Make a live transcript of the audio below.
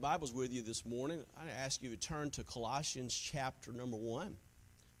Bibles with you this morning, I ask you to turn to Colossians chapter number 1.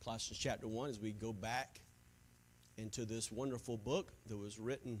 Colossians chapter 1 as we go back into this wonderful book that was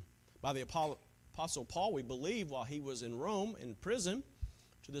written by the Apostle Paul, we believe, while he was in Rome in prison,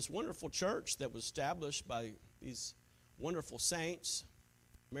 to this wonderful church that was established by these wonderful saints,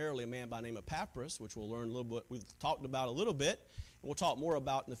 primarily a man by the name of Epaphras, which we'll learn a little bit, we've talked about a little bit, and we'll talk more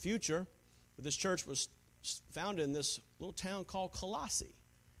about in the future. But this church was founded in this little town called Colossae.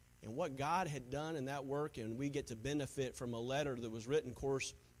 And what God had done in that work, and we get to benefit from a letter that was written, of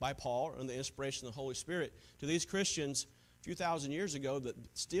course, by Paul under the inspiration of the Holy Spirit to these Christians a few thousand years ago that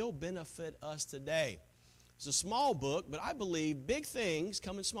still benefit us today. It's a small book, but I believe big things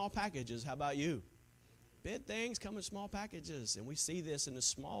come in small packages. How about you? Big things come in small packages. And we see this in a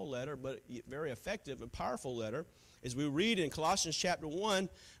small letter, but very effective and powerful letter. As we read in Colossians chapter 1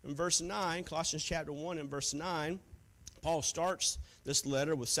 and verse 9, Colossians chapter 1 and verse 9, Paul starts this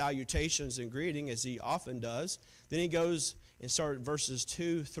letter with salutations and greeting, as he often does. Then he goes and starts verses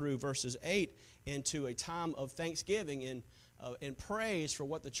 2 through verses 8 into a time of thanksgiving and praise for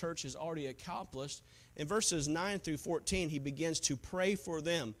what the church has already accomplished. In verses 9 through 14, he begins to pray for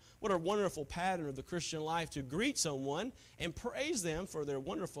them. What a wonderful pattern of the Christian life, to greet someone and praise them for their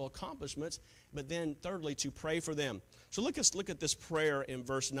wonderful accomplishments, but then thirdly, to pray for them. So let's look at this prayer in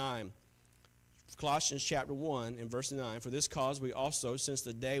verse 9. Colossians chapter 1 and verse 9, for this cause we also, since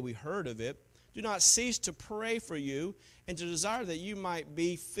the day we heard of it, do not cease to pray for you and to desire that you might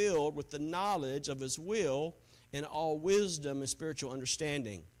be filled with the knowledge of his will and all wisdom and spiritual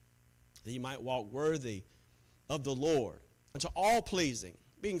understanding, that you might walk worthy of the Lord, unto all pleasing,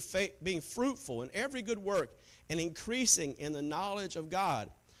 being fruitful in every good work and increasing in the knowledge of God,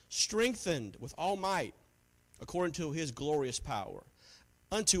 strengthened with all might according to his glorious power,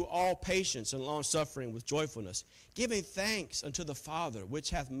 unto all patience and longsuffering with joyfulness, giving thanks unto the Father, which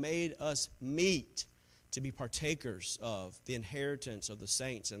hath made us meet to be partakers of the inheritance of the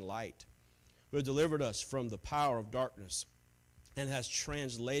saints in light, who hath delivered us from the power of darkness, and has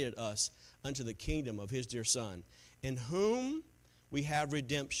translated us unto the kingdom of his dear Son, in whom we have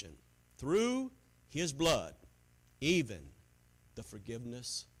redemption through his blood, even the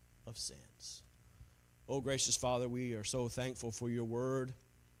forgiveness of sins. Oh, gracious Father, we are so thankful for your word.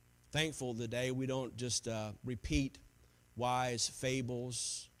 Thankful today we don't just repeat wise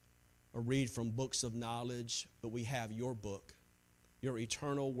fables or read from books of knowledge, but we have your book, your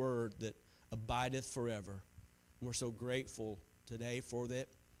eternal word that abideth forever. And we're so grateful today for that.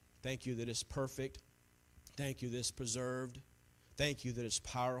 Thank you that it's perfect. Thank you that it's preserved. Thank you that it's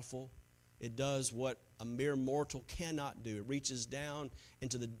powerful. It does what a mere mortal cannot do. It reaches down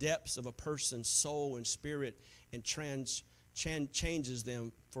into the depths of a person's soul and spirit and changes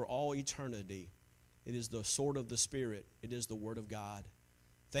them for all eternity. It is the sword of the Spirit. It is the Word of God.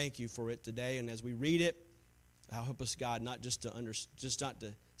 Thank you for it today. And as we read it, help us, God, not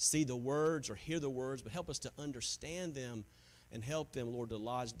to see the words or hear the words, but help us to understand them and help them, Lord, to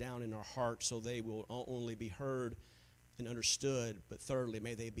lodge down in our hearts so they will not only be heard and understood, but thirdly,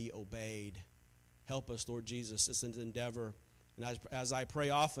 may they be obeyed. Help us, Lord Jesus, this is an endeavor. And as I pray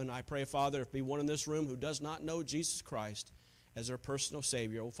often, I pray, Father, if be one in this room who does not know Jesus Christ as their personal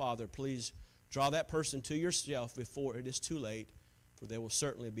Savior, oh, Father, please draw that person to yourself before it is too late, for there will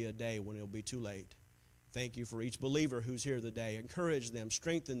certainly be a day when it will be too late. Thank you for each believer who's here today. Encourage them,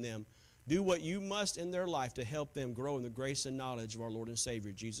 strengthen them. Do what you must in their life to help them grow in the grace and knowledge of our Lord and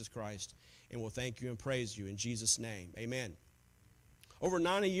Savior, Jesus Christ. And we'll thank you and praise you in Jesus' name. Amen. Over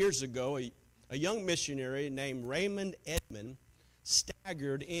 90 years ago, a young missionary named Raymond Edmond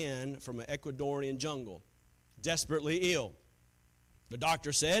staggered in from an Ecuadorian jungle, desperately ill. The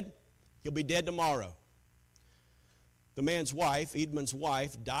doctor said he'll be dead tomorrow. The man's wife, Edmund's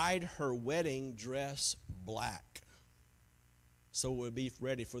wife, dyed her wedding dress black so it would be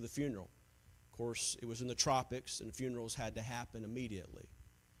ready for the funeral. Of course, it was in the tropics, and funerals had to happen immediately.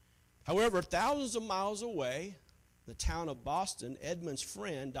 However, thousands of miles away, the town of Boston, Edmund's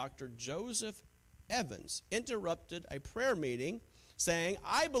friend, Dr. Joseph Evans, interrupted a prayer meeting saying,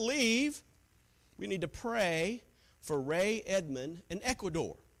 I believe we need to pray for Ray Edmond in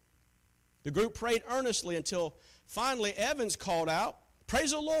Ecuador. The group prayed earnestly until finally Evans called out,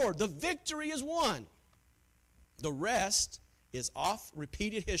 praise the Lord, the victory is won. The rest is oft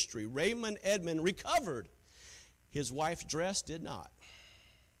repeated history. Raymond Edmond recovered. His wife's dress did not.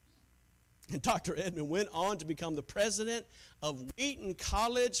 And Dr. Edmond went on to become the president of Wheaton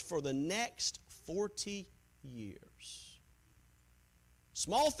College for the next 40 years.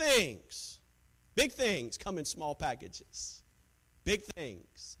 Small things, big things come in small packages. Big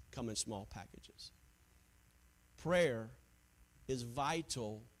things come in small packages. Prayer is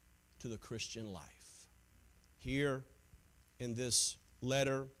vital to the Christian life. Here in this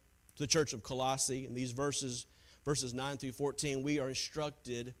letter to the church of Colossae, in these verses 9 through 14, we are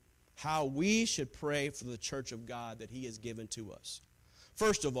instructed how we should pray for the church of God that he has given to us.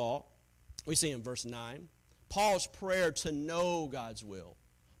 First of all, we see in verse 9, Paul's prayer to know God's will.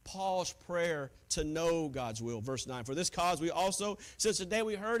 Paul's prayer to know God's will. Verse 9, for this cause we also, since the day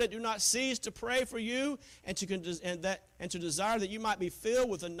we heard it, do not cease to pray for you and to desire that you might be filled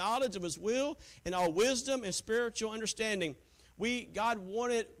with the knowledge of his will and all wisdom and spiritual understanding.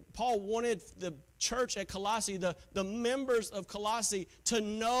 Paul wanted the church at Colossae, the members of Colossae, to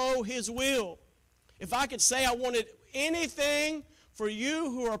know his will. If I could say I wanted anything for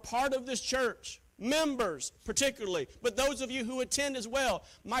you who are part of this church, members particularly, but those of you who attend as well,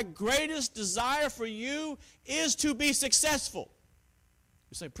 my greatest desire for you is to be successful.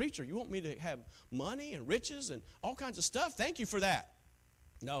 You say, preacher, you want me to have money and riches and all kinds of stuff? Thank you for that.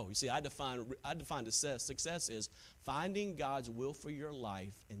 No, you see, I define success is finding God's will for your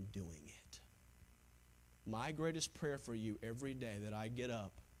life and doing it. My greatest prayer for you every day that I get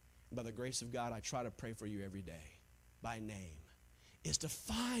up, and by the grace of God, I try to pray for you every day by name, is to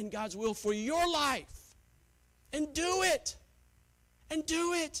find God's will for your life and do it. And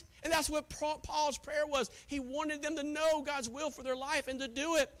do it. And that's what Paul's prayer was. He wanted them to know God's will for their life and to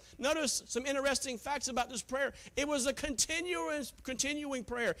do it. Notice some interesting facts about this prayer. It was a continuing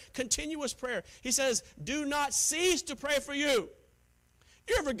prayer, continuous prayer. He says, do not cease to pray for you.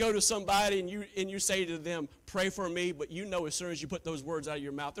 You ever go to somebody and you say to them, pray for me, but you know as soon as you put those words out of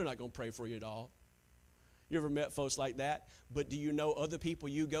your mouth, they're not going to pray for you at all. You ever met folks like that? But do you know other people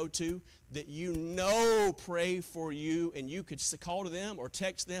you go to that you know pray for you, and you could call to them or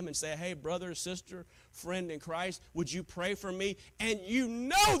text them and say, hey, brother, sister, friend in Christ, would you pray for me? And you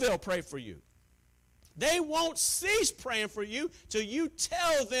know they'll pray for you. They won't cease praying for you till you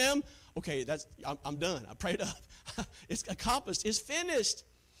tell them, okay, I'm done. I prayed up. It's accomplished. It's finished.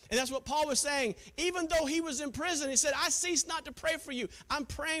 And that's what Paul was saying. Even though he was in prison, he said, I cease not to pray for you. I'm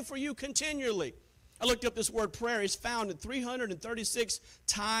praying for you continually. I looked up this word prayer. It's found 336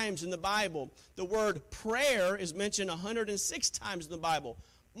 times in the Bible. The word prayer is mentioned 106 times in the Bible.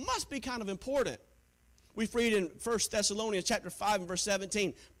 Must be kind of important. We read in 1 Thessalonians chapter 5 and verse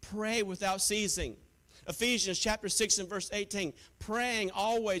 17, pray without ceasing. Ephesians chapter 6 and verse 18, praying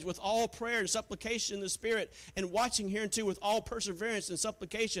always with all prayer and supplication in the Spirit, and watching hereunto with all perseverance and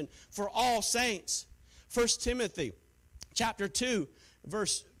supplication for all saints. 1 Timothy chapter 2,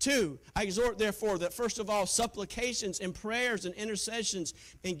 verse 2, I exhort therefore that first of all supplications and prayers and intercessions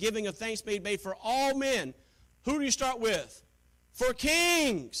and giving of thanks be made for all men. Who do you start with? For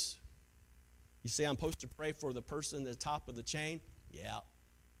kings. You say I'm supposed to pray for the person at the top of the chain? Yeah.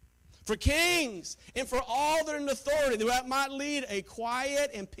 For kings and for all that are in authority, that might lead a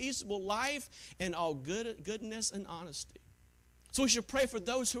quiet and peaceable life in all goodness and honesty. So we should pray for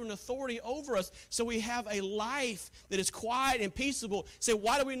those who are in authority over us so we have a life that is quiet and peaceable. Say,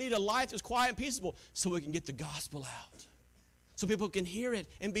 why do we need a life that's quiet and peaceable? So we can get the gospel out. So people can hear it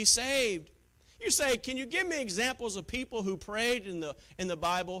and be saved. You say, can you give me examples of people who prayed in the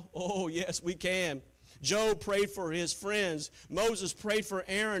Bible? Oh, yes, we can. Job prayed for his friends. Moses prayed for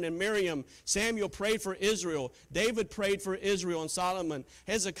Aaron and Miriam. Samuel prayed for Israel. David prayed for Israel and Solomon.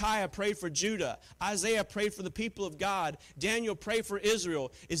 Hezekiah prayed for Judah. Isaiah prayed for the people of God. Daniel prayed for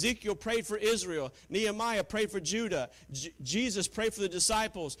Israel. Ezekiel prayed for Israel. Nehemiah prayed for Judah. Jesus prayed for the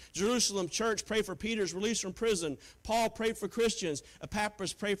disciples. Jerusalem church prayed for Peter's release from prison. Paul prayed for Christians.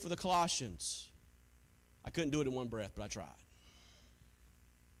 Epaphras prayed for the Colossians. I couldn't do it in one breath, but I tried.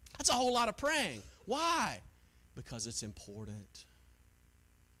 That's a whole lot of praying. Why? Because it's important.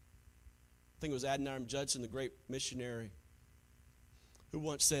 I think it was Adoniram Judson, the great missionary, who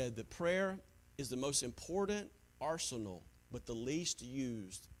once said that prayer is the most important arsenal, but the least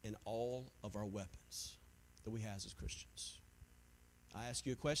used in all of our weapons that we have as Christians. I ask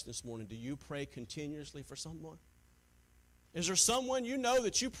you a question this morning. Do you pray continuously for someone? Is there someone you know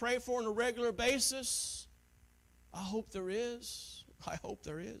that you pray for on a regular basis? I hope there is. I hope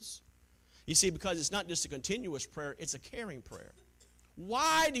there is. You see, because it's not just a continuous prayer, it's a caring prayer.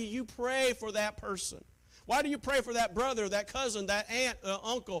 Why do you pray for that person? Why do you pray for that brother, that cousin, that aunt,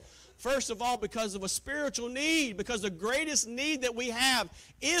 uncle? First of all, because of a spiritual need, because the greatest need that we have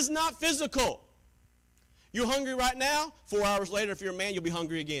is not physical. You hungry right now? 4 hours later, if you're a man, you'll be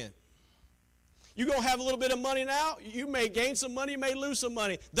hungry again. You're going to have a little bit of money now. You may gain some money, you may lose some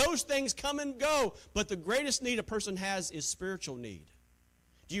money. Those things come and go. But the greatest need a person has is spiritual need.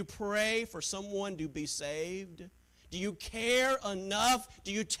 Do you pray for someone to be saved? Do you care enough?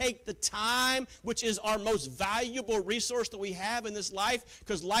 Do you take the time, which is our most valuable resource that we have in this life?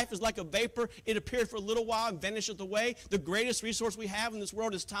 Because life is like a vapor. It appears for a little while and vanisheth away. The greatest resource we have in this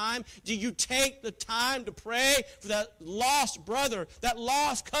world is time. Do you take the time to pray for that lost brother, that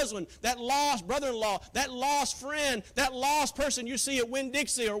lost cousin, that lost brother-in-law, that lost friend, that lost person you see at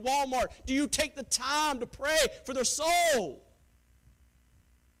Winn-Dixie or Walmart? Do you take the time to pray for their soul?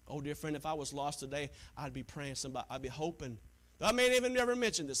 Oh, dear friend, if I was lost today, I'd be praying somebody. I'd be hoping. I may even never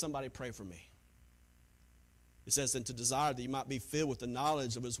mention that somebody pray for me. It says, and to desire that you might be filled with the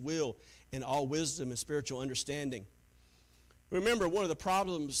knowledge of his will and all wisdom and spiritual understanding. Remember, one of the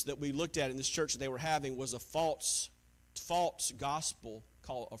problems that we looked at in this church that they were having was a false gospel,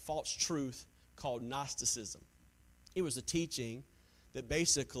 called a false truth called Gnosticism. It was a teaching that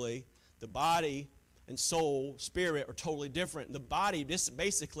basically the body and soul, spirit are totally different. The body just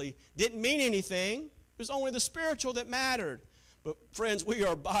basically didn't mean anything. It was only the spiritual that mattered. But friends, we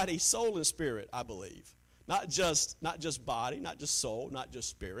are body, soul, and spirit, I believe. Not just body, not just soul, not just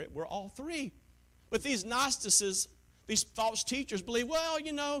spirit. We're all three. But these Gnostics, these false teachers believe, well,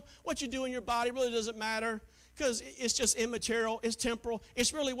 you know, what you do in your body really doesn't matter because it's just immaterial, it's temporal.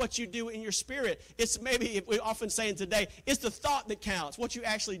 It's really what you do in your spirit. It's maybe, if we often say today, it's the thought that counts. What you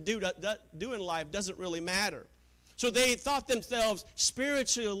actually do in life doesn't really matter. So they thought themselves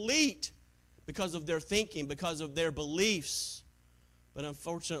spiritually elite because of their thinking, because of their beliefs. But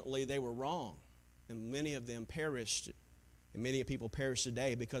unfortunately, they were wrong. And many of them perished. And many people perish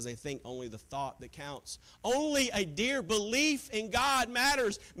today because they think only the thought that counts. Only a dear belief in God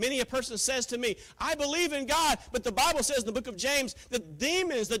matters. Many a person says to me, I believe in God, but the Bible says in the book of James that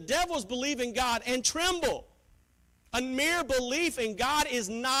demons, the devils believe in God and tremble. A mere belief in God is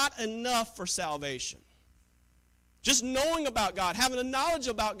not enough for salvation. Just knowing about God, having a knowledge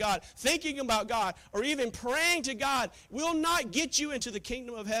about God, thinking about God, or even praying to God will not get you into the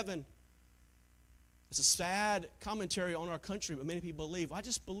kingdom of heaven. It's a sad commentary on our country, but many people believe, I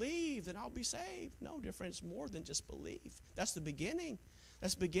just believe that I'll be saved. No, dear friends, it's more than just believe. That's the beginning.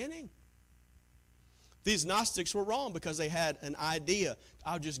 That's the beginning. These Gnostics were wrong because they had an idea.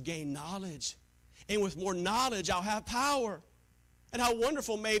 I'll just gain knowledge. And with more knowledge, I'll have power. And how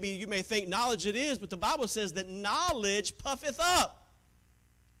wonderful maybe you may think knowledge it is, but the Bible says that knowledge puffeth up.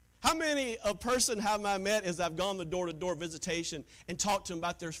 How many a person have I met as I've gone the door-to-door visitation and talked to them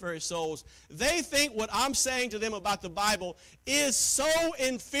about their very souls? They think what I'm saying to them about the Bible is so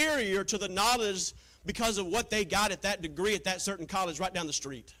inferior to the knowledge because of what they got at that degree at that certain college right down the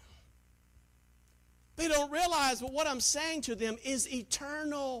street. They don't realize that what I'm saying to them is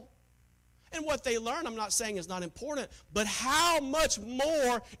eternal. And what they learn, I'm not saying is not important, but how much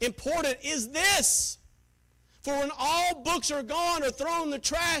more important is this? For when all books are gone or thrown in the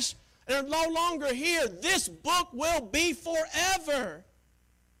trash and are no longer here, this book will be forever.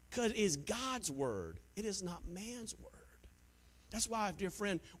 Because it is God's word. It is not man's word. That's why, dear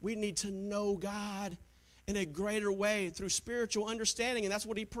friend, we need to know God in a greater way through spiritual understanding. And that's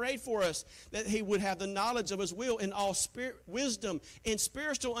what he prayed for us, that he would have the knowledge of his will in all wisdom and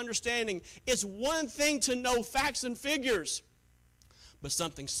spiritual understanding. It's one thing to know facts and figures, but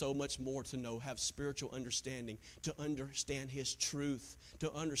something so much more to know, have spiritual understanding, to understand his truth,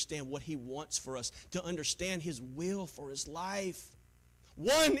 to understand what he wants for us, to understand his will for his life.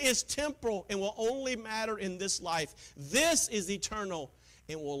 One is temporal and will only matter in this life. This is eternal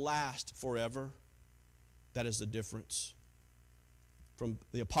and will last forever. That is the difference. From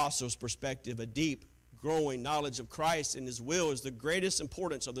the apostles' perspective, a deep, growing knowledge of Christ and his will is the greatest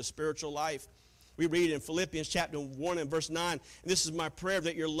importance of the spiritual life. We read in Philippians chapter 1 and verse 9, and this is my prayer,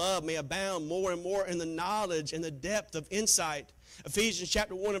 that your love may abound more and more in the knowledge and the depth of insight. Ephesians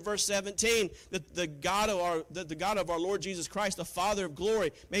chapter 1 and verse 17, that the God of our Lord Jesus Christ, the Father of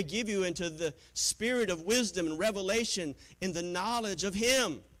glory, may give you into the spirit of wisdom and revelation in the knowledge of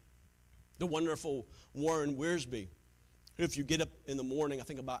him. The wonderful Warren Wiersbe, who if you get up in the morning, I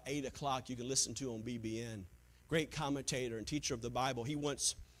think about 8 o'clock, you can listen to on BBN. Great commentator and teacher of the Bible. He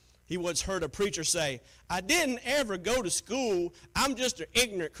once heard a preacher say, I didn't ever go to school. I'm just an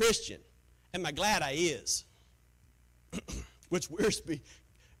ignorant Christian. Am I glad I is? Which Wiersbe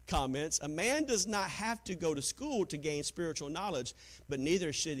comments, a man does not have to go to school to gain spiritual knowledge, but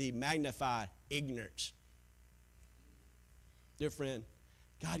neither should he magnify ignorance. Dear friend,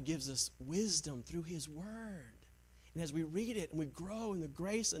 God gives us wisdom through his word. And as we read it and we grow in the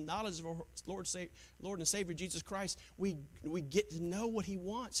grace and knowledge of our Lord and Savior Jesus Christ, we get to know what he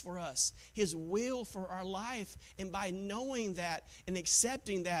wants for us, his will for our life. And by knowing that and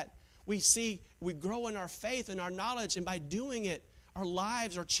accepting that, we grow in our faith and our knowledge. And by doing it, our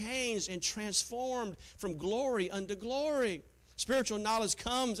lives are changed and transformed from glory unto glory. Spiritual knowledge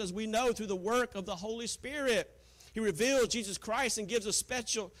comes, as we know, through the work of the Holy Spirit. He reveals Jesus Christ and gives us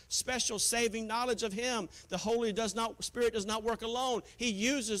special saving knowledge of Him. The Holy Spirit does not work alone. He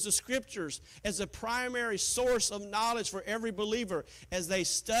uses the Scriptures as a primary source of knowledge for every believer as they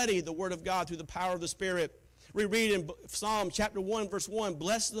study the Word of God through the power of the Spirit. We read in Psalm chapter 1, verse 1,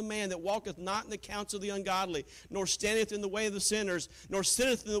 "Blessed the man that walketh not in the counsel of the ungodly, nor standeth in the way of the sinners, nor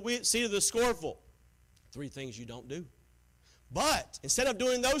sitteth in the seat of the scornful." 3 things you don't do. But instead of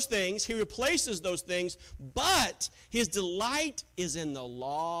doing those things, he replaces those things. But his delight is in the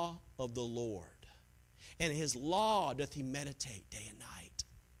law of the Lord, and his law doth he meditate day and night.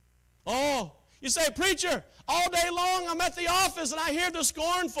 Oh, you say, "Preacher, all day long I'm at the office and I hear the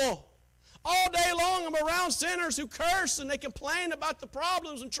scornful. All day long I'm around sinners who curse and they complain about the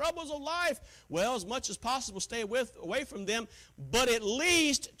problems and troubles of life." Well, as much as possible, stay away from them, but at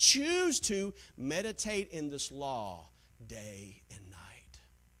least choose to meditate in this law day and night.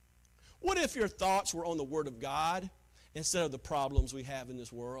 What if your thoughts were on the Word of God instead of the problems we have in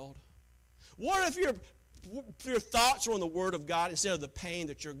this world? What if your thoughts were on the Word of God instead of the pain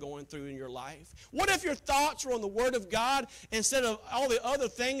that you're going through in your life? What if your thoughts were on the Word of God instead of all the other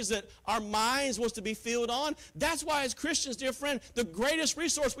things that our minds wants to be filled on? That's why, as Christians, dear friend, the greatest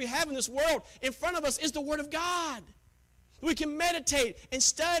resource we have in this world in front of us is the Word of God. We can meditate and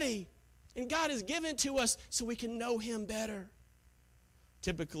study, and God has given to us so we can know Him better.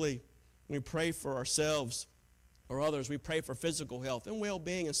 Typically, when we pray for ourselves or others, we pray for physical health and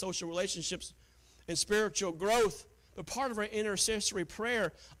well-being and social relationships and spiritual growth. But part of our intercessory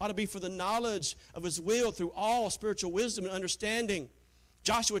prayer ought to be for the knowledge of His will through all spiritual wisdom and understanding.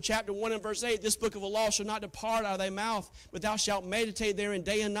 Joshua chapter 1 and verse 8, "This book of the law shall not depart out of thy mouth, but thou shalt meditate therein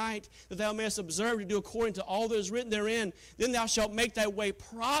day and night, that thou mayest observe to do according to all that is written therein. Then thou shalt make thy way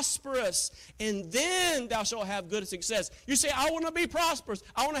prosperous, and then thou shalt have good success." You say, "I want to be prosperous.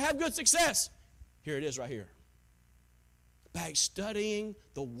 I want to have good success." Here it is right here. By studying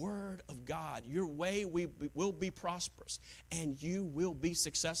the Word of God, your way will be prosperous, and you will be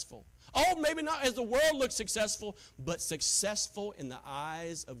successful. Oh, maybe not as the world looks successful, but successful in the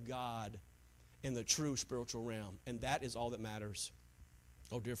eyes of God in the true spiritual realm. And that is all that matters.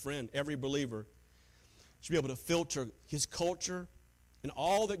 Oh, dear friend, every believer should be able to filter his culture and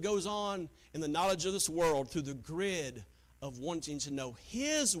all that goes on in the knowledge of this world through the grid of wanting to know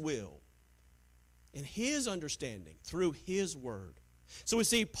His will and His understanding through His Word. So we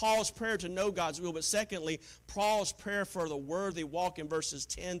see Paul's prayer to know God's will, but secondly, Paul's prayer for the worthy walk in verses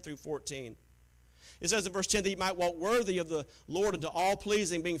 10 through 14. It says in verse 10 that you might walk worthy of the Lord unto all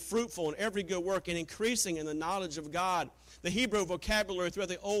pleasing, being fruitful in every good work and increasing in the knowledge of God. The Hebrew vocabulary throughout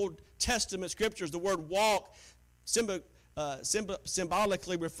the Old Testament scriptures, the word walk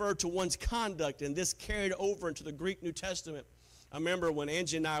symbolically referred to one's conduct, and this carried over into the Greek New Testament. I remember when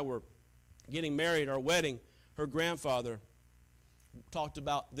Angie and I were getting married, our wedding, her grandfather talked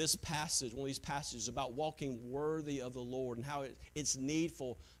about this passage, one of these passages about walking worthy of the Lord and how it's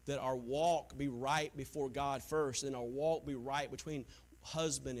needful that our walk be right before God first and our walk be right between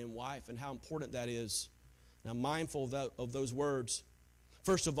husband and wife, and how important that is. Now, mindful of those words,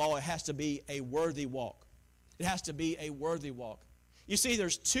 first of all, it has to be a worthy walk. It has to be a worthy walk. You see,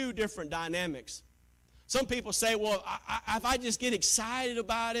 there's 2 different dynamics. Some people say, well, if I just get excited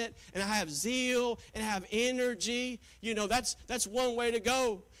about it and I have zeal and I have energy, that's one way to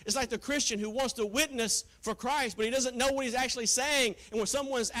go. It's like the Christian who wants to witness for Christ, but he doesn't know what he's actually saying. And when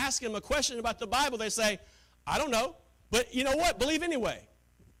someone's asking him a question about the Bible, they say, "I don't know, but you know what? Believe anyway."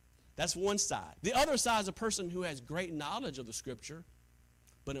 That's one side. The other side is a person who has great knowledge of the Scripture,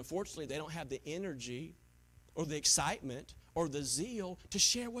 but unfortunately they don't have the energy or the excitement or the zeal to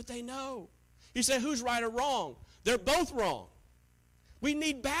share what they know. You say, who's right or wrong? They're both wrong. We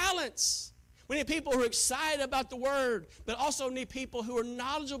need balance. We need people who are excited about the Word, but also need people who are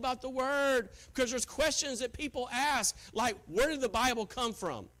knowledgeable about the Word, because there's questions that people ask, like, where did the Bible come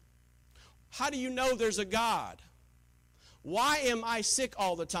from? How do you know there's a God? Why am I sick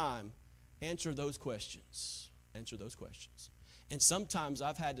all the time? Answer those questions. Answer those questions. And sometimes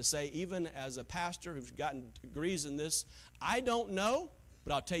I've had to say, even as a pastor who's gotten degrees in this, I don't know,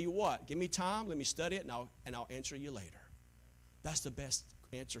 but I'll tell you what, give me time, let me study it, and I'll answer you later. That's the best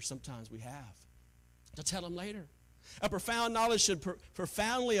answer sometimes we have, to tell them later. A profound knowledge should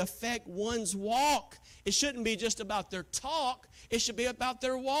profoundly affect one's walk. It shouldn't be just about their talk. It should be about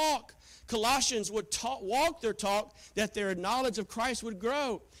their walk. Colossians would walk their talk, that their knowledge of Christ would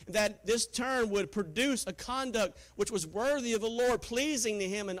grow, that this turn would produce a conduct which was worthy of the Lord, pleasing to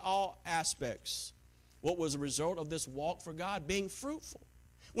Him in all aspects. What was the result of this walk for God? Being fruitful.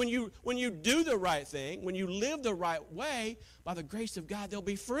 When you do the right thing, when you live the right way, by the grace of God, there'll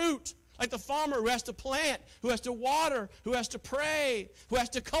be fruit. Like the farmer who has to plant, who has to water, who has to pray, who has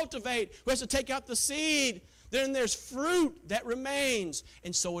to cultivate, who has to take out the seed. Then there's fruit that remains.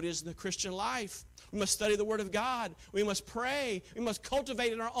 And so it is in the Christian life. We must study the Word of God. We must pray. We must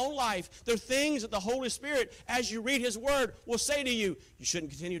cultivate in our own life. There are things that the Holy Spirit, as you read His Word, will say to you, you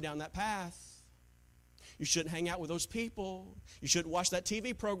shouldn't continue down that path. You shouldn't hang out with those people. You shouldn't watch that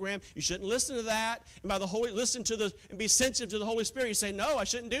TV program. You shouldn't listen to that. And by the Holy, listen to the and be sensitive to the Holy Spirit. You say, no, I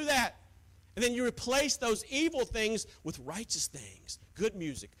shouldn't do that. And then you replace those evil things with righteous things, good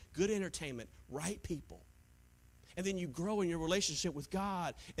music, good entertainment, right people. And then you grow in your relationship with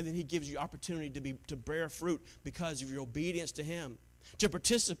God, and then He gives you opportunity to bear fruit because of your obedience to Him. To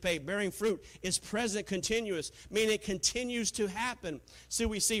participate, bearing fruit, is present continuous, meaning it continues to happen. So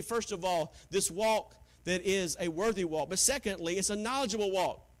we see, first of all, this walk that is a worthy walk. But secondly, it's a knowledgeable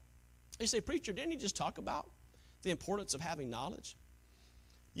walk. You say, preacher, didn't he just talk about the importance of having knowledge?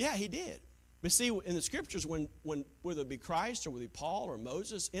 Yeah, he did. But see, in the scriptures, when whether it be Christ or whether it be Paul or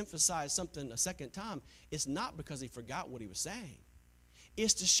Moses emphasized something a second time, it's not because he forgot what he was saying.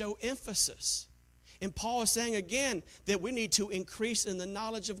 It's to show emphasis. And Paul is saying again that we need to increase in the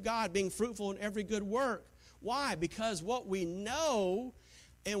knowledge of God, being fruitful in every good work. Why? Because what we know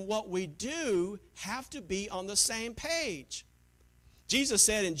and what we do have to be on the same page. Jesus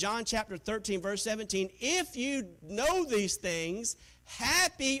said in John chapter 13, verse 17, if you know these things,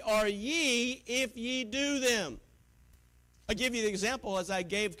 happy are ye if ye do them. I'll give you the example as I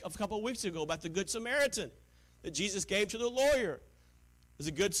gave a couple of weeks ago about the Good Samaritan that Jesus gave to the lawyer. There's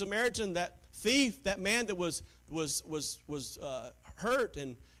a Good Samaritan, that thief, that man that was hurt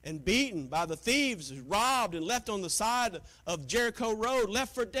and beaten by the thieves, robbed and left on the side of Jericho Road,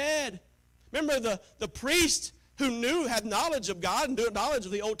 left for dead. Remember the priest who had knowledge of God and knowledge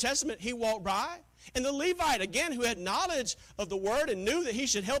of the Old Testament, he walked by. And the Levite, again, who had knowledge of the word and knew that he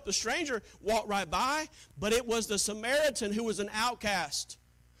should help the stranger, walked right by. But it was the Samaritan who was an outcast,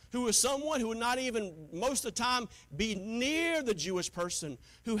 who was someone who would not even most of the time be near the Jewish person,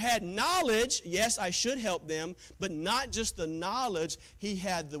 who had knowledge. Yes, I should help them, but not just the knowledge. He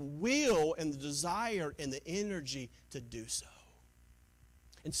had the will and the desire and the energy to do so.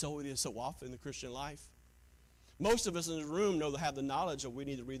 And so it is so often in the Christian life. Most of us in this room have the knowledge of we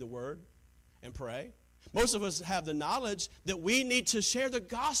need to read the Word and pray. Most of us have the knowledge that we need to share the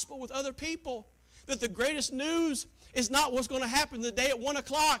gospel with other people. That the greatest news is not what's going to happen the day at 1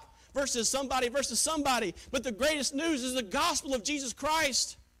 o'clock versus somebody. But the greatest news is the gospel of Jesus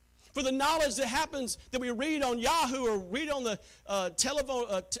Christ. For the knowledge that happens that we read on Yahoo or read on the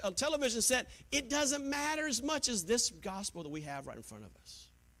television set, it doesn't matter as much as this gospel that we have right in front of us.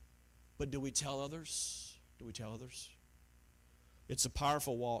 But do we tell others? It's a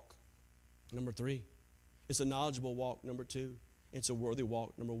powerful walk. Number 3. It's a knowledgeable walk. Number 2. It's a worthy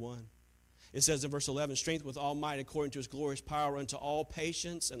walk. Number 1. It says in verse 11, strength with all might according to his glorious power unto all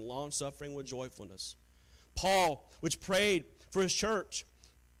patience and long-suffering with joyfulness. Paul, which prayed for his church,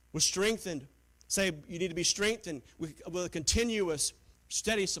 was strengthened. Say, you need to be strengthened with a continuous,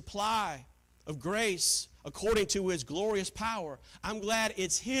 steady supply of grace according to his glorious power. I'm glad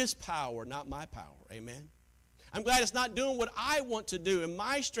it's his power, not my power. Amen. I'm glad it's not doing what I want to do in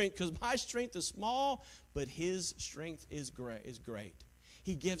my strength, because my strength is small, but his strength is great.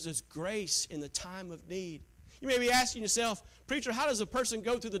 He gives us grace in the time of need. You may be asking yourself, preacher, how does a person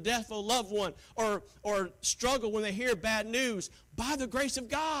go through the death of a loved one or struggle when they hear bad news? By the grace of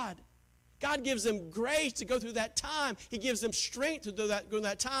God. God gives them grace to go through that time. He gives them strength to go through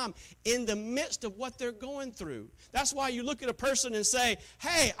that time in the midst of what they're going through. That's why you look at a person and say,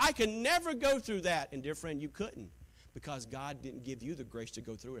 hey, I can never go through that. And dear friend, you couldn't, because God didn't give you the grace to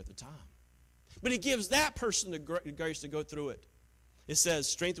go through it at the time. But he gives that person the grace to go through it. It says,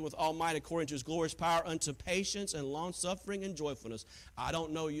 strengthened with all might according to his glorious power unto patience and long-suffering and joyfulness. I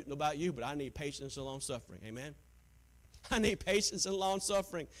don't know about you, but I need patience and long-suffering. Amen? I need patience and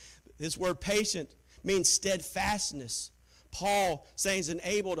long-suffering. This word patient means steadfastness. Paul saying is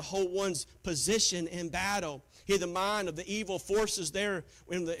able to hold one's position in battle. He had the mind of the evil forces there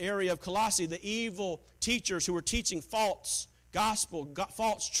in the area of Colossae, the evil teachers who were teaching false gospel,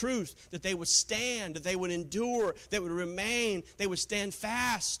 false truth, that they would stand, that they would endure, they would remain, they would stand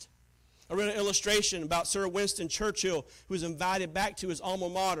fast. I read an illustration about Sir Winston Churchill, who was invited back to his alma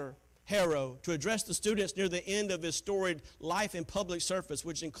mater, Harrow, to address the students near the end of his storied life in public service,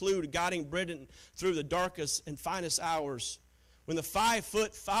 which included guiding Britain through the darkest and finest hours. When the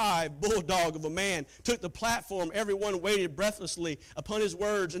 5'5" bulldog of a man took the platform, everyone waited breathlessly upon his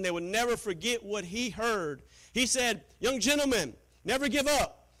words, and they would never forget what he heard. He said, "Young gentlemen, never give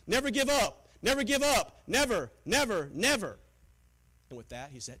up, never give up, never give up, never, never, never." And with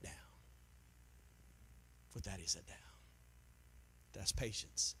that, he sat down. With that, he sat down. That's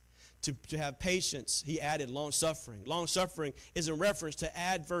patience. To have patience, he added long-suffering. Long-suffering is in reference to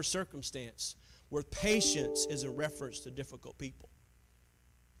adverse circumstance, where patience is in reference to difficult people.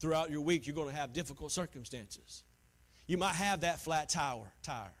 Throughout your week, you're going to have difficult circumstances. You might have that flat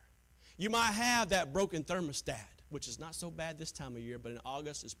tire. You might have that broken thermostat, which is not so bad this time of year, but in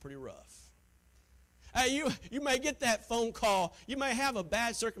August it's pretty rough. You may get that phone call. You may have a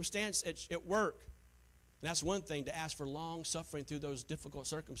bad circumstance at work. And that's one thing, to ask for long suffering through those difficult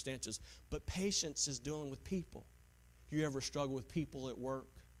circumstances. But patience is dealing with people. You ever struggle with people at work?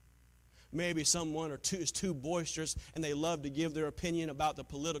 Maybe someone or two is too boisterous and they love to give their opinion about the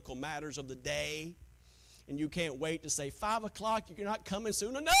political matters of the day. And you can't wait to say, 5 o'clock, you're not coming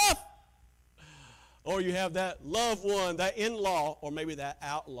soon enough. Or you have that loved one, that in-law, or maybe that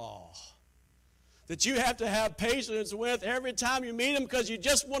outlaw that you have to have patience with every time you meet them, because you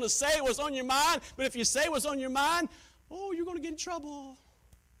just want to say what's on your mind. But if you say what's on your mind, you're going to get in trouble.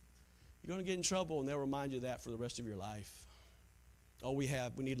 You're going to get in trouble, and they'll remind you of that for the rest of your life. We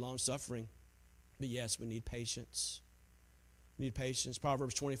need long suffering. But yes, we need patience. We need patience.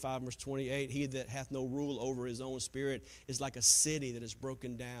 Proverbs 25, verse 28, he that hath no rule over his own spirit is like a city that is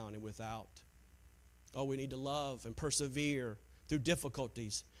broken down and without. We need to love and persevere through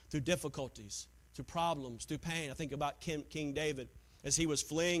difficulties, through problems, through pain. I think about King David as he was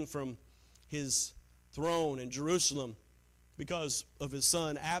fleeing from his throne in Jerusalem because of his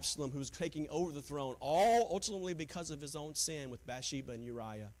son Absalom, who was taking over the throne, all ultimately because of his own sin with Bathsheba and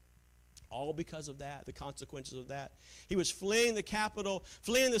Uriah. All because of that, the consequences of that. He was fleeing the capital,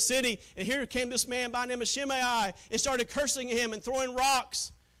 fleeing the city, and here came this man by the name of Shimei and started cursing him and throwing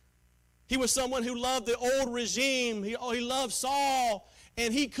rocks. He was someone who loved the old regime. He loved Saul.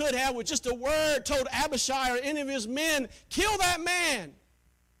 And he could have, with just a word, told Abishai or any of his men, kill that man.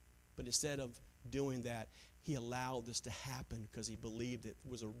 But instead of doing that, he allowed this to happen because he believed it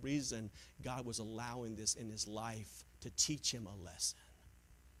was a reason God was allowing this in his life to teach him a lesson.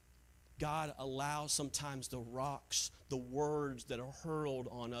 God allows sometimes the rocks, the words that are hurled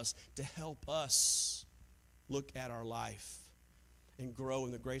on us to help us look at our life and grow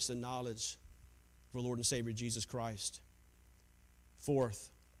in the grace and knowledge of our Lord and Savior Jesus Christ. Fourth,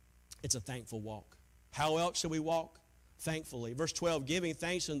 it's a thankful walk. How else shall we walk? Thankfully. Verse 12, giving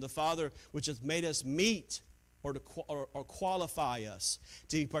thanks unto the Father which hath made us meet or qualify us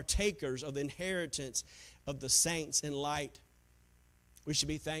to be partakers of the inheritance of the saints in light. We should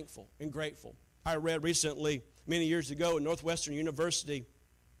be thankful and grateful. I read recently, many years ago at Northwestern University,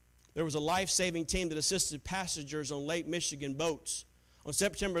 there was a life-saving team that assisted passengers on Lake Michigan boats. On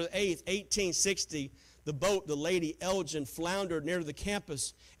September 8th, 1860, the boat, the Lady Elgin, floundered near the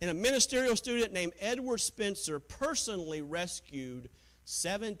campus, and a ministerial student named Edward Spencer personally rescued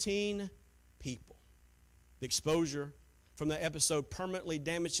 17 people. The exposure from that episode permanently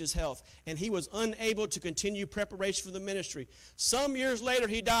damaged his health, and he was unable to continue preparation for the ministry. Some years later,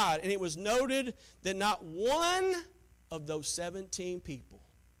 he died, and it was noted that not one of those 17 people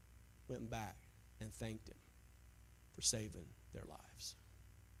went back and thanked him for saving their lives.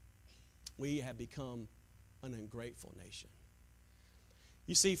 We have become an ungrateful nation.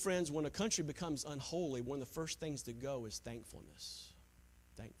 You see, friends, when a country becomes unholy, one of the first things to go is thankfulness.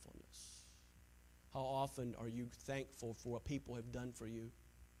 Thankfulness. How often are you thankful for what people have done for you?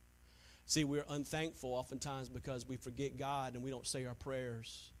 See, we're unthankful oftentimes because we forget God and we don't say our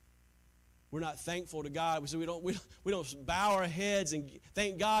prayers. We're not thankful to God. We don't bow our heads and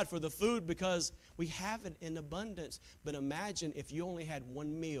thank God for the food because we have it in abundance. But imagine if you only had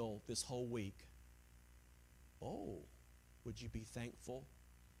one meal this whole week. Would you be thankful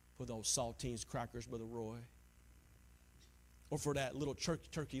for those saltines crackers, Brother Roy? Or for that little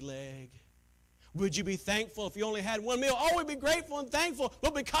turkey leg? Would you be thankful if you only had one meal? We'd be grateful and thankful.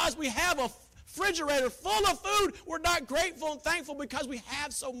 But because we have a refrigerator full of food, we're not grateful and thankful because we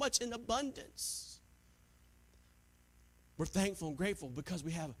have so much in abundance. We're thankful and grateful because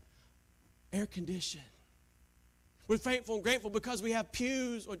we have air conditioning. We're thankful and grateful because we have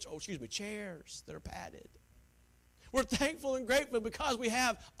chairs that are padded. We're thankful and grateful because we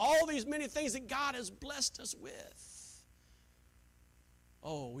have all these many things that God has blessed us with.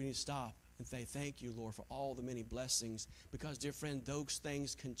 We need to stop and say, thank you, Lord, for all the many blessings. Because, dear friend, those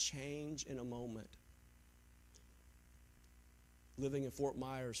things can change in a moment. Living in Fort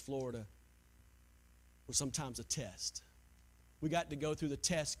Myers, Florida, was sometimes a test. we got to go through the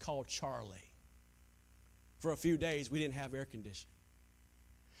test called Charlie. For a few days, we didn't have air conditioning.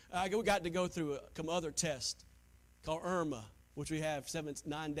 We got to go through some other test called Irma, which we have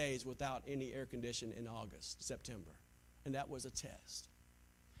 9 days without any air conditioning in August, September. And that was a test.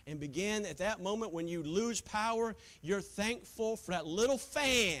 And begin at that moment when you lose power, you're thankful for that little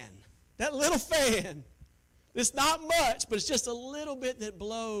fan. That little fan. It's not much, but it's just a little bit that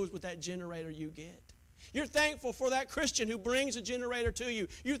blows with that generator you get. You're thankful for that Christian who brings a generator to you.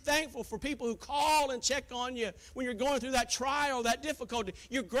 You're thankful for people who call and check on you when you're going through that trial, that difficulty.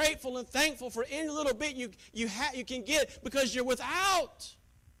 You're grateful and thankful for any little bit you can get because you're without.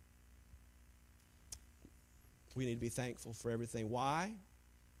 We need to be thankful for everything. Why?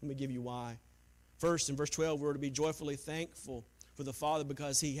 Let me give you why. First, in verse 12, we're to be joyfully thankful for the Father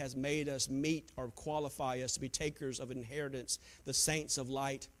because He has made us meet or qualify us to be takers of inheritance, the saints of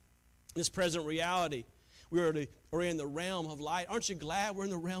light. This present reality, we're in the realm of light. Aren't you glad we're in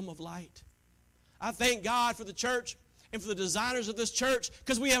the realm of light? I thank God for the church and for the designers of this church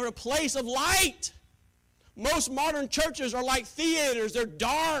because we are a place of light. Most modern churches are like theaters. They're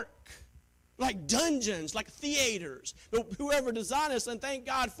dark, like dungeons, like theaters. But whoever designed us, and thank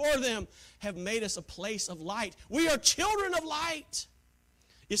God for them, have made us a place of light. We are children of light.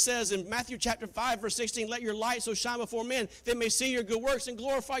 It says in Matthew chapter 5, verse 16, let your light so shine before men, they may see your good works and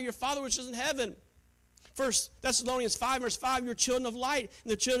glorify your Father which is in heaven. 1 Thessalonians 5, verse 5, you're children of light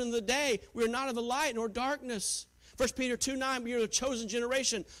and the children of the day. We are not of the light nor darkness. 1 Peter 2:9, we are a chosen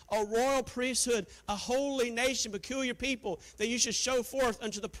generation, a royal priesthood, a holy nation, peculiar people, that you should show forth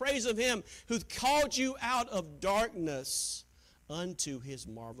unto the praise of Him who called you out of darkness unto His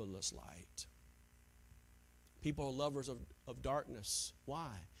marvelous light. People are lovers of darkness.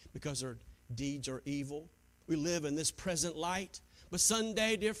 Why? Because their deeds are evil. We live in this present light. But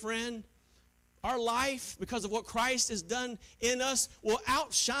someday, dear friend, our life, because of what Christ has done in us, will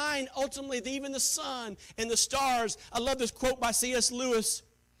outshine ultimately even the sun and the stars. I love this quote by C.S. Lewis,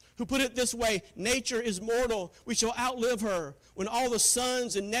 who put it this way, nature is mortal. We shall outlive her. When all the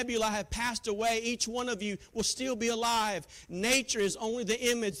suns and nebula have passed away, each one of you will still be alive. Nature is only the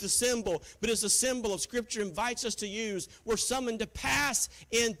image, the symbol, but it's a symbol of Scripture invites us to use. We're summoned to pass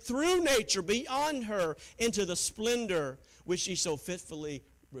in through nature, beyond her, into the splendor which she so fitfully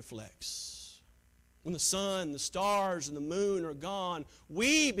reflects. When the sun, the stars, and the moon are gone,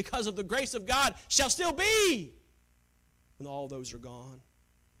 we, because of the grace of God, shall still be when all those are gone.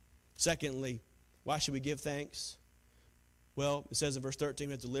 Secondly, why should we give thanks? Well, it says in verse 13,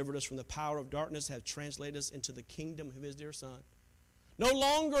 He has delivered us from the power of darkness, has translated us into the kingdom of His dear Son. No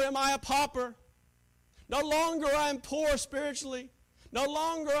longer am I a pauper. No longer I am poor spiritually. No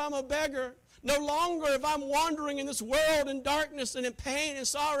longer I'm a beggar. No longer if I'm wandering in this world in darkness and in pain and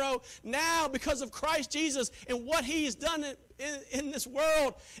sorrow. Now, because of Christ Jesus and what He has done in this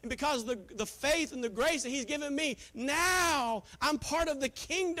world, and because of the faith and the grace that He's given me, now I'm part of the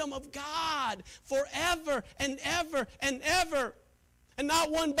kingdom of God forever and ever and ever. And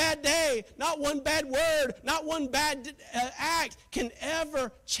not one bad day, not one bad word, not one bad act can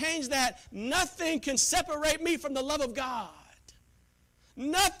ever change that. Nothing can separate me from the love of God.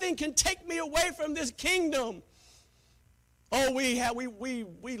 Nothing can take me away from this kingdom. Oh,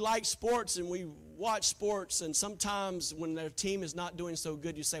 we like sports and we watch sports, and sometimes when their team is not doing so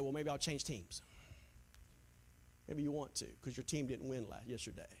good, you say, well, maybe I'll change teams. Maybe you want to because your team didn't win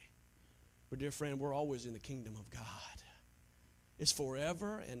yesterday. But dear friend, we're always in the kingdom of God. It's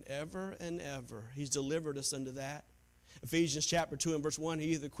forever and ever and ever. He's delivered us unto that. Ephesians chapter 2 and verse 1, He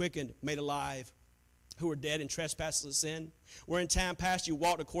either quickened, made alive, who are dead in trespasses and sin, where in time past you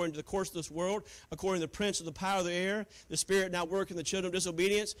walked according to the course of this world, according to the prince of the power of the air, the spirit now working the children of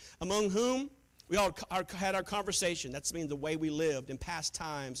disobedience, among whom we all had our conversation. That's means the way we lived in past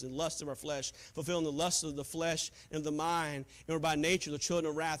times, in lusts of our flesh, fulfilling the lusts of the flesh and of the mind, and were by nature the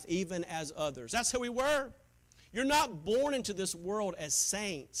children of wrath, even as others. That's who we were. You're not born into this world as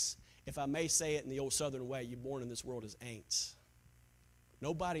saints. If I may say it in the old southern way, you're born in this world as ain'ts.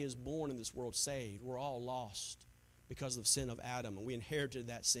 Nobody is born in this world saved. We're all lost because of the sin of Adam, and we inherited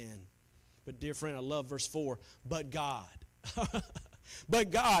that sin. But dear friend, I love verse 4, but God. But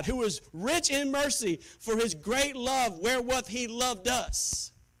God, who is rich in mercy, for His great love wherewith He loved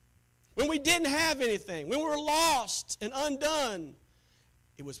us. When we didn't have anything, when we were lost and undone,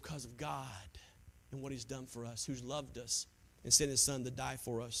 it was because of God and what He's done for us, who's loved us and sent His Son to die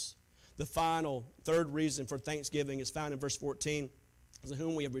for us. The final, third reason for thanksgiving is found in verse 14. To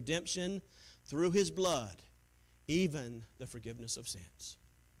whom we have redemption through His blood, even the forgiveness of sins.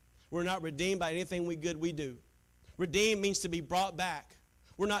 We're not redeemed by anything good we do. Redeemed means to be brought back.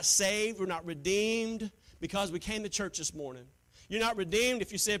 We're not saved, we're not redeemed because we came to church this morning. You're not redeemed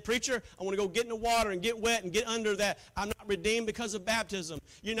if you said, preacher, I want to go get in the water and get wet and get under that. I'm not redeemed because of baptism.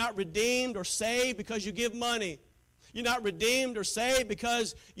 You're not redeemed or saved because you give money. You're not redeemed or saved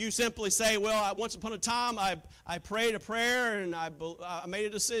because you simply say, well, once upon a time I prayed a prayer and I made a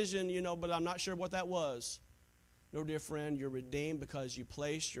decision, but I'm not sure what that was. No, dear friend, you're redeemed because you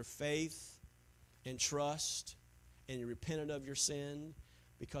placed your faith and trust and you repented of your sin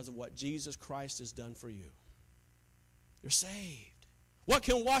because of what Jesus Christ has done for you. You're saved. What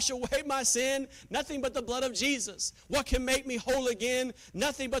can wash away my sin? Nothing but the blood of Jesus. What can make me whole again?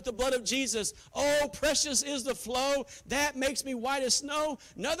 Nothing but the blood of Jesus. Oh, precious is the flow that makes me white as snow.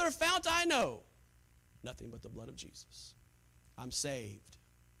 Another fount I know. Nothing but the blood of Jesus. I'm saved,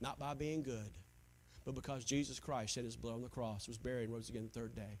 not by being good, but because Jesus Christ shed his blood on the cross, was buried, and rose again the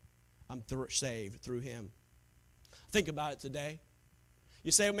third day. I'm saved through him. Think about it today.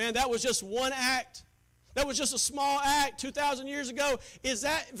 You say, man, that was just one act. That was just a small act 2,000 years ago. Is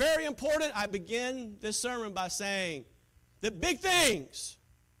that very important? I begin this sermon by saying that big things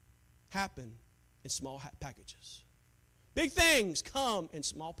happen in small packages. Big things come in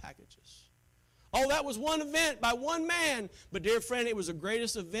small packages. Oh, that was one event by one man. But dear friend, it was the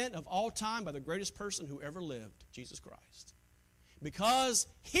greatest event of all time by the greatest person who ever lived, Jesus Christ. Because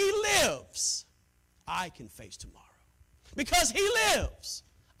he lives, I can face tomorrow. Because he lives,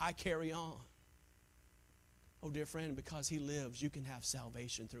 I carry on. Oh, dear friend, because he lives, you can have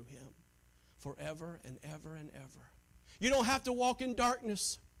salvation through him forever and ever and ever. You don't have to walk in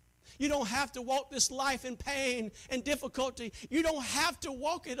darkness. You don't have to walk this life in pain and difficulty. You don't have to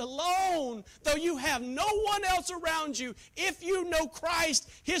walk it alone, though you have no one else around you. If you know Christ,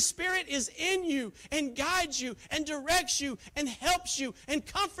 his Spirit is in you and guides you and directs you and helps you and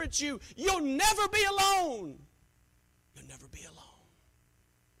comforts you. You'll never be alone. You'll never be alone.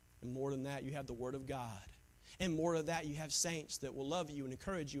 And more than that, you have the Word of God. And more of that, you have saints that will love you and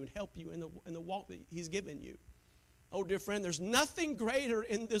encourage you and help you in the walk that he's given you. Oh, dear friend, there's nothing greater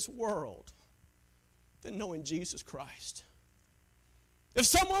in this world than knowing Jesus Christ. If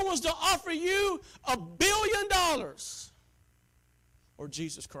someone was to offer you $1 billion or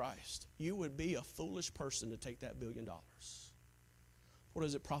Jesus Christ, you would be a foolish person to take that $1 billion. What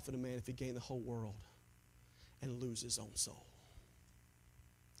does it profit a man if he gain the whole world and lose his own soul?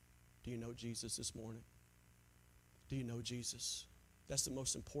 Do you know Jesus this morning? Do you know Jesus? That's the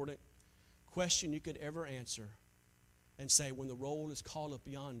most important question you could ever answer and say, when the roll is called up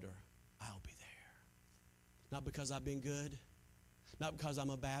yonder, I'll be there. Not because I've been good, not because I'm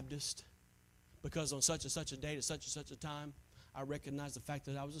a Baptist, because on such and such a date at such and such a time, I recognized the fact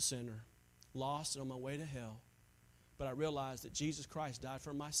that I was a sinner, lost and on my way to hell. But I realized that Jesus Christ died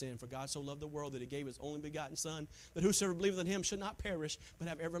for my sin. For God so loved the world that he gave his only begotten Son, that whosoever believeth in him should not perish, but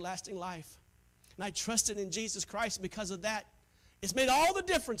have everlasting life. And I trusted in Jesus Christ because of that. It's made all the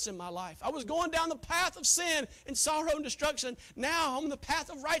difference in my life. I was going down the path of sin and sorrow and destruction. Now I'm on the path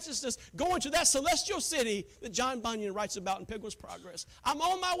of righteousness, going to that celestial city that John Bunyan writes about in Pilgrim's Progress. I'm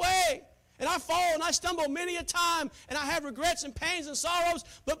on my way. And I fall and I stumble many a time, and I have regrets and pains and sorrows.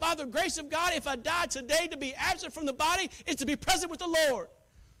 But by the grace of God, if I die today, to be absent from the body is to be present with the Lord.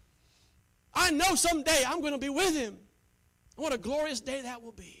 I know someday I'm going to be with him. And what a glorious day that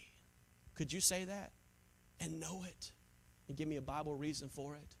will be. Could you say that and know it and give me a Bible reason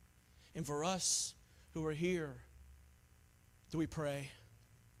for it? And for us who are here, do we pray?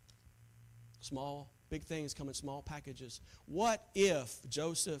 Big things come in small packages. What if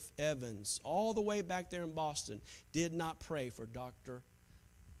Joseph Evans, all the way back there in Boston, did not pray for Dr.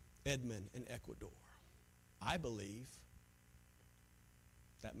 Edmund in Ecuador? I believe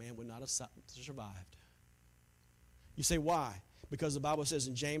that man would not have survived. You say, why? Because the Bible says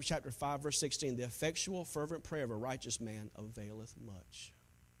in James chapter 5, verse 16, the effectual, fervent prayer of a righteous man availeth much.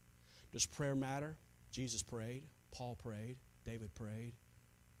 Does prayer matter? Jesus prayed. Paul prayed. David prayed.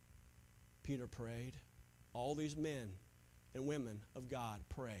 Peter prayed. All these men and women of God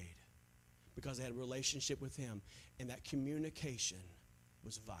prayed because they had a relationship with him, and that communication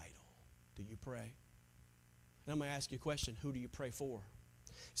was vital. Do you pray? And I'm going to ask you a question. Who do you pray for?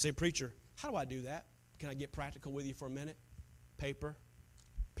 You say, preacher, how do I do that? Can I get practical with you for a minute? Paper,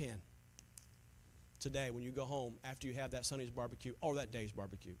 pen. Today, when you go home, after you have that Sunday's barbecue or that day's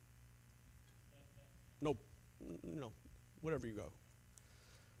barbecue. No, whatever you go.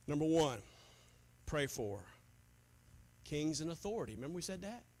 Number one, pray for kings and authority. Remember we said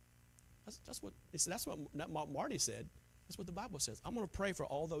that? That's what Marty said. That's what the Bible says. I'm going to pray for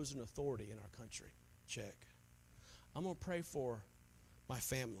all those in authority in our country. Check. I'm going to pray for my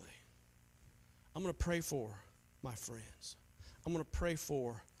family. I'm going to pray for my friends. I'm going to pray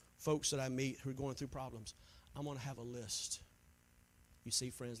for folks that I meet who are going through problems. I'm going to have a list. You see,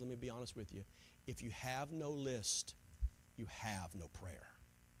 friends, let me be honest with you. If you have no list, you have no prayer.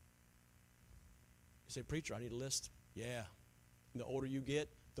 You say, preacher, I need a list. Yeah. And the older you get,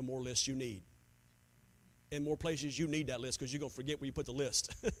 the more lists you need. In more places you need that list because you're going to forget where you put the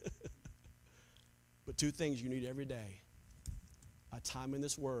list. But two things you need every day. A time in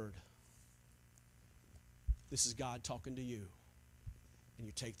this Word. This is God talking to you. And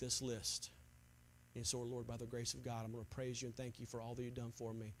you take this list. And so, Lord, by the grace of God, I'm going to praise you and thank you for all that you've done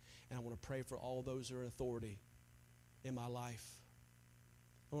for me. And I want to pray for all those who are in authority in my life.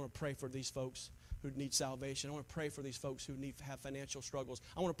 I want to pray for these folks who need salvation. I want to pray for these folks who have financial struggles.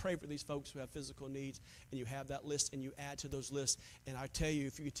 I want to pray for these folks who have physical needs. And you have that list and you add to those lists. And I tell you,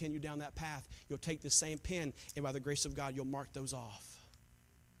 if you continue down that path, you'll take the same pen and by the grace of God, you'll mark those off.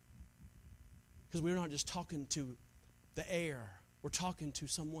 Because we're not just talking to the air. We're talking to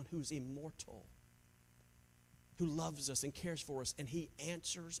someone who's immortal, who loves us and cares for us, and he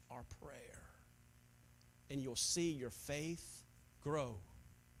answers our prayer. And you'll see your faith grow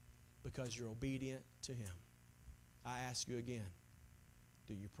because you're obedient to him. I ask you again,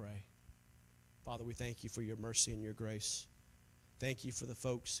 do you pray? Father, we thank you for your mercy and your grace. Thank you for the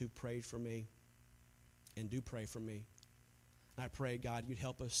folks who prayed for me and do pray for me. And I pray, God, you'd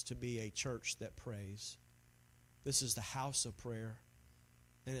help us to be a church that prays. This is the house of prayer.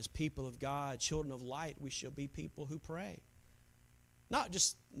 And as people of God, children of light, we shall be people who pray. Not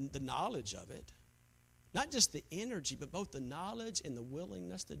just the knowledge of it, not just the energy, but both the knowledge and the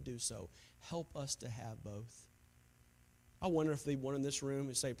willingness to do so. Help us to have both. I wonder if the one in this room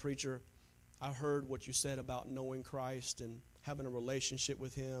would say, preacher, I heard what you said about knowing Christ and having a relationship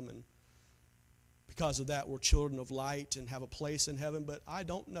with him, and because of that we're children of light and have a place in heaven, but I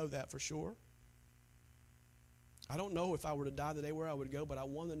don't know that for sure. I don't know if I were to die today where I would go, but I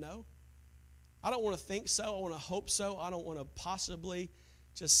want to know. I don't want to think so. I want to hope so. I don't want to possibly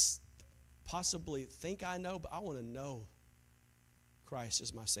think I know, but I want to know Christ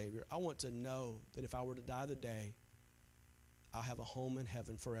is my Savior. I want to know that if I were to die today, I'll have a home in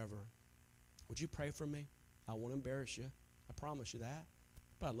heaven forever. Would you pray for me? I won't embarrass you. I promise you that.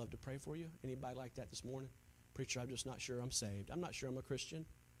 But I'd love to pray for you. Anybody like that this morning? Preacher, I'm just not sure I'm saved. I'm not sure I'm a Christian.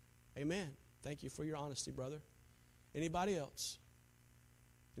 Amen. Thank you for your honesty, brother. Anybody else?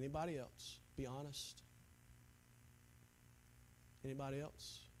 Anybody else? Be honest. Anybody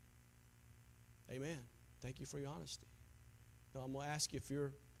else? Amen. Thank you for your honesty. Now, I'm going to ask you, if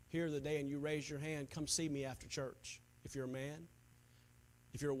you're here today and you raise your hand, come see me after church. If you're a man,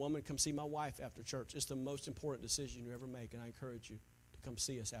 if you're a woman, come see my wife after church. It's the most important decision you ever make, and I encourage you to come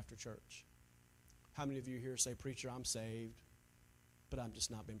see us after church. How many of you here say, preacher, I'm saved, but I've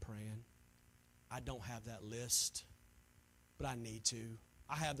just not been praying? I don't have that list, but I need to.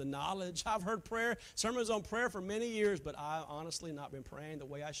 I have the knowledge. I've heard prayer, sermons on prayer for many years, but I've honestly not been praying the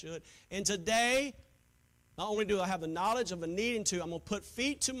way I should. And today, not only do I have the knowledge of a needing to, I'm going to put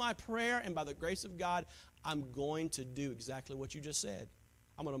feet to my prayer, and by the grace of God, I'm going to do exactly what you just said.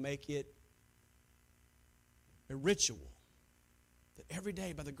 I'm going to make it a ritual. That every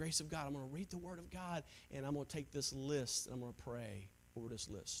day, by the grace of God, I'm going to read the Word of God, and I'm going to take this list, and I'm going to pray over this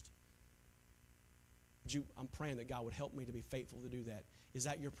list. I'm praying that God would help me to be faithful to do that. Is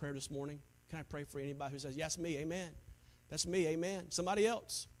that your prayer this morning? Can I pray for anybody who says, yes, me, amen. That's me, amen. Somebody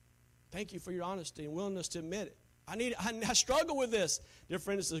else. Thank you for your honesty and willingness to admit it. I struggle with this. Dear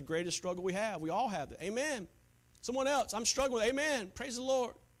friend, this is the greatest struggle we have. We all have it. Amen. Someone else, I'm struggling with it. Amen. Praise the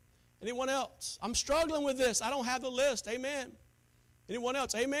Lord. Anyone else? I'm struggling with this. I don't have the list. Amen. Anyone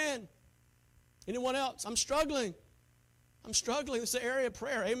else? Amen. Anyone else? I'm struggling. I'm struggling. It's the area of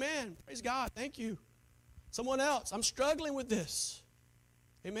prayer. Amen. Praise God. Thank you. Someone else, I'm struggling with this.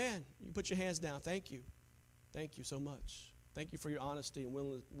 Amen. You put your hands down. Thank you. Thank you so much. Thank you for your honesty and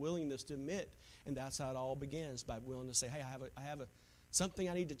willingness to admit. And that's how it all begins, by willing to say, hey, I have something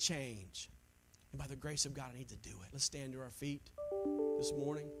I need to change. And by the grace of God, I need to do it. Let's stand to our feet this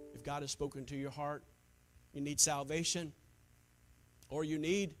morning. If God has spoken to your heart, you need salvation, or you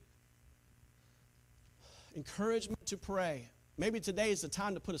need encouragement to pray. Maybe today is the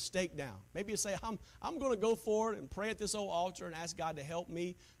time to put a stake down. Maybe you say, I'm going to go forward and pray at this old altar and ask God to help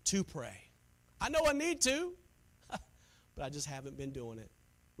me to pray. I know I need to, but I just haven't been doing it.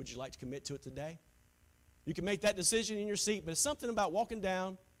 Would you like to commit to it today? You can make that decision in your seat, but it's something about walking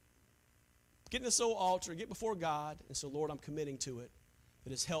down, getting this old altar, get before God, and so, Lord, I'm committing to it.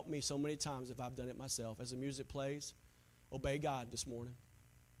 That has helped me so many times if I've done it myself. As the music plays, obey God this morning.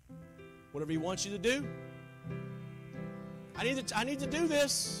 Whatever He wants you to do, I need to do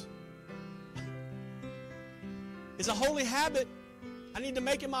this. It's a holy habit. I need to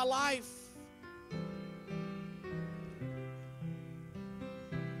make it my life.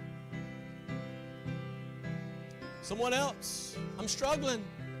 Someone else, I'm struggling.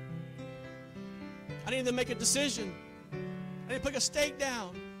 I need to make a decision. I need to put a stake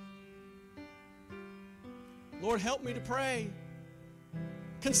down. Lord, help me to pray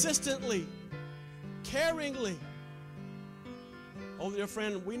consistently, caringly. Oh, dear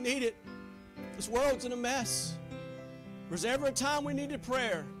friend, we need it. This world's in a mess. If there's ever a time we needed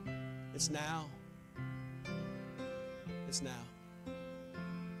prayer, it's now. It's now.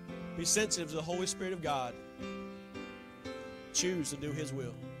 Be sensitive to the Holy Spirit of God. Choose to do His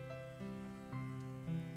will.